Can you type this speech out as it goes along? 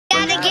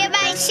gotta get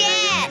my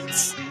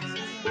chance.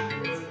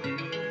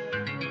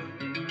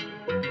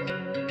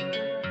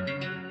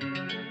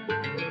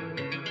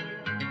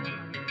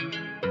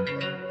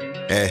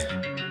 Hey.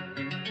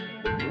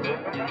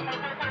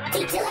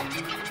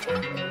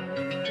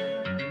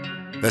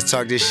 Let's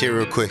talk this shit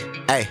real quick.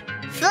 Hey.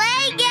 Flay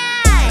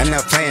guy.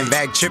 Enough playing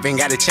back, tripping,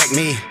 gotta check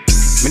me.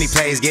 Many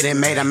plays getting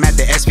made, I'm at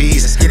the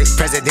SPs. Let's get it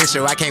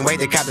presidential, I can't wait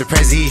to cop the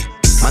Prezi.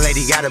 My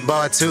lady got a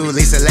ball too,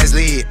 Lisa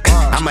Leslie.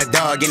 I'm a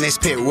dog in this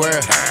pit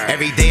world.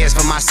 Every day is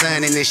for my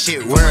son in this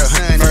shit world.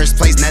 First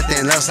place,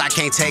 nothing else, I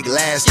can't take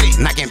last.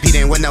 Not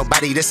competing with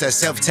nobody, this a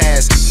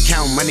self-task.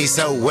 Count money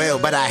so well,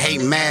 but I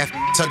hate math.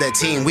 Told the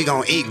team we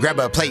gon' eat, grab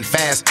a plate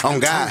fast. On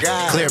God,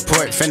 clear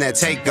port, finna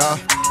take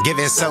off.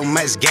 Giving so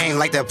much game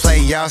like the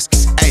playoffs.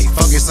 Ayy,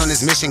 focus on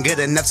this mission, good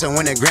enough to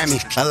win a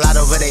Grammy. A lot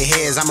over their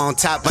heads, I'm on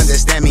top,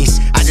 understand me.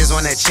 I just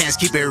want a chance,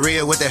 keep it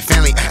real with the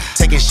family.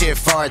 Taking shit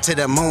far to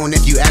the moon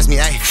if you ask me,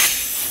 ayy. I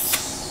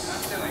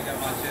still ain't got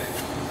my check.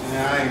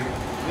 Yeah,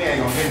 we ain't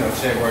gonna get no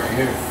check working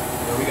here.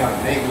 But we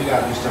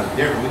gotta do something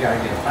different. We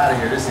gotta get up out of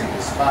here. This ain't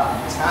the spot.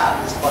 I'm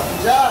tired of this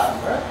fucking job,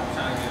 bro. I'm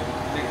trying to get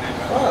a nickname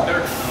about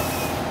dirt or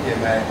something.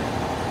 Yeah, man.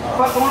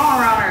 What's going on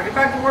around here? Get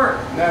back to work.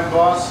 Nothing,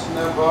 boss.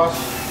 Nothing, boss.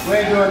 We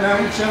ain't doing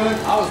nothing. We chilling.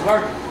 I was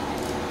working.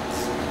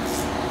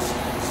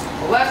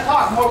 Well, let's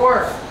talk more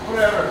work.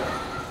 Whatever.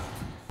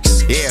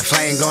 Yeah,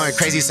 flame going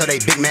crazy, so they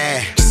big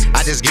mad.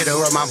 I just get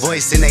over my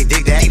voice and they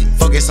dig that.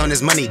 Focus on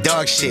this money,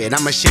 dog shit.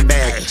 I'm a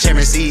shitbag.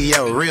 Chairman,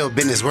 CEO, real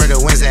business. Where the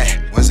wins at?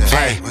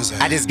 Hey,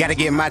 I just gotta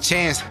get my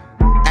chance.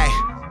 Hey,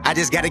 I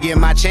just gotta get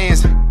my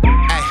chance. Hey,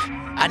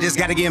 I just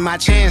gotta get my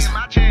chance.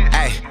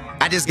 Hey,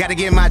 I just gotta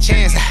get my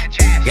chance.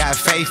 Got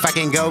faith, I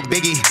can go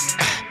biggie.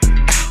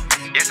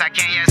 Yes, I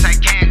can. Yes, I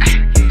can.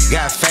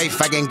 Got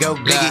faith, I can go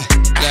biggie.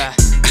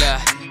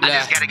 I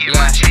just gotta get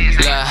my chance.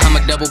 I'ma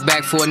double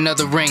back for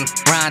another ring.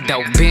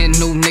 Rondo, been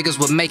new niggas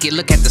will make it.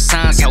 Look at the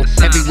signs, ho.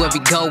 Everywhere we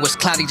go, it's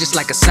cloudy just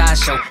like a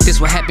sideshow.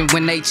 This what happen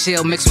when they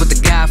chill, mixed with the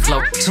guy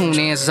flow. Tune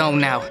in,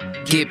 zone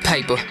out, get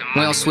paper.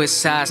 We don't switch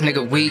sides,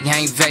 nigga, we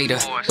ain't Vader.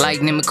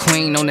 Lightning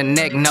McQueen on the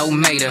neck, no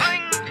mater.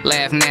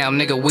 Laugh now,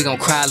 nigga, we gon'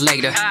 cry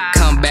later.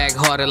 Come back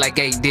harder like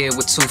A did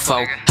with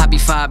Tufo. I be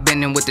five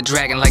bending with the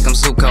dragon like I'm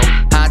Zuko.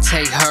 I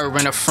take her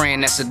and a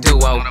friend, that's a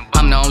duo.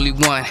 I'm the only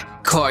one.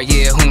 Car,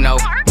 yeah, who know?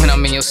 When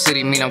I'm in your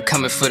city, mean I'm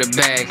coming for the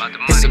bag.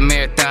 It's a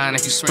marathon,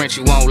 if you sprint,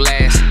 you won't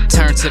last.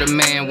 Turn to the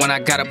man when I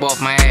got up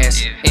off my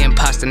ass.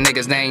 Imposter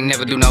niggas, they ain't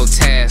never do no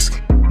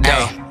task.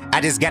 Ay,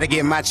 I just gotta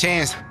get my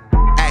chance.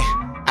 Ay,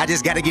 I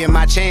just gotta get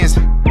my chance.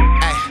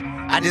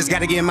 Ay, I just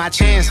gotta get my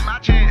chance.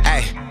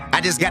 Ay, I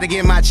just gotta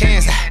get my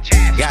chance.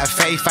 Got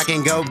faith, I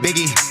can go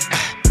biggie.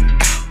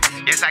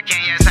 Yes, I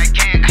can, yes, I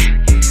can.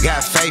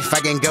 Got faith,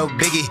 I can go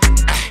biggie.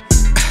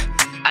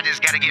 I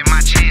just gotta get my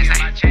chance.